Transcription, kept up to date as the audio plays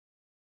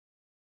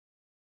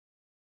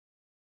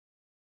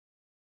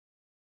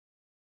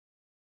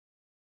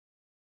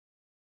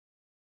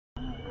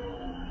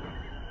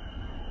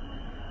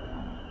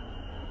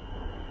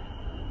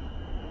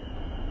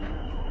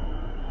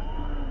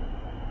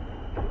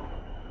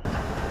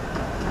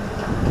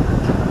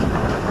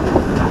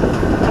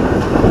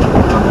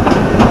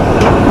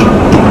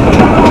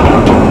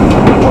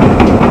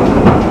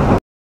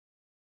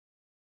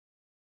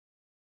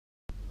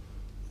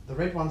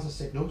red ones are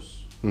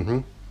signals.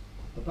 The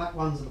black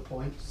ones are the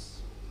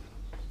points.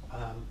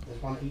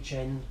 There's one at each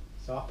end.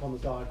 So up on the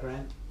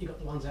diagram, you've got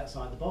the ones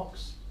outside the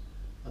box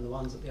and the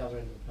ones at the other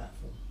end of the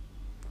platform.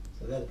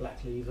 So they're the black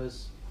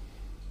levers.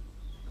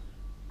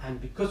 And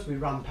because we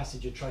run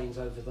passenger trains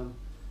over them,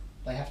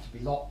 they have to be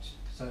locked.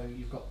 So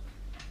you've got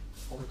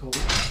what we call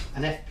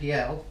an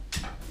FPL,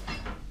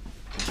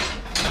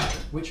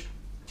 which,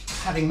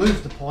 having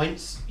moved the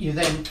points, you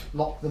then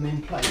lock them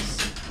in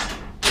place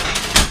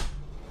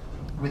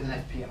with an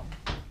FPL.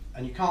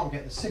 And you can't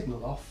get the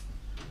signal off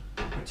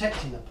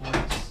protecting the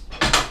points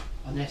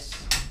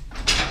unless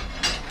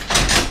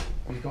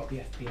you've got the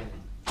FPL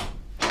in.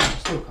 You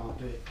still can't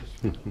do it because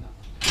we've got that one.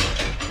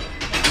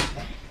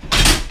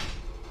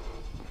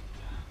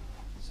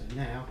 So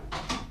now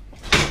you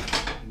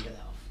can get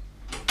that off.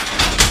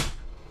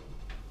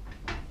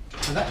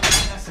 So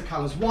that's the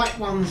colours. White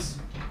ones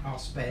are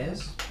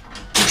spares,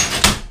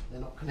 they're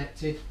not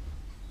connected,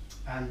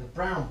 and the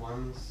brown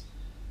ones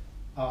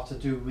are to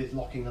do with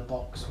locking the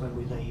box when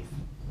we leave,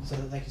 so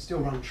that they can still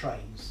run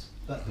trains,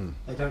 but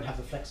they don't have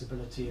the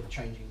flexibility of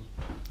changing.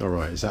 All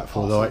right, is that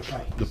for like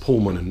the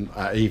Pullman and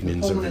at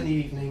evenings? The Pullman in the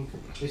evening,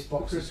 this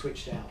box is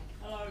switched out.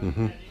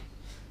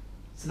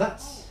 So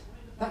that's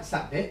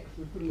that bit.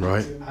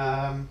 Right.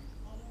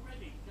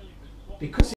 Because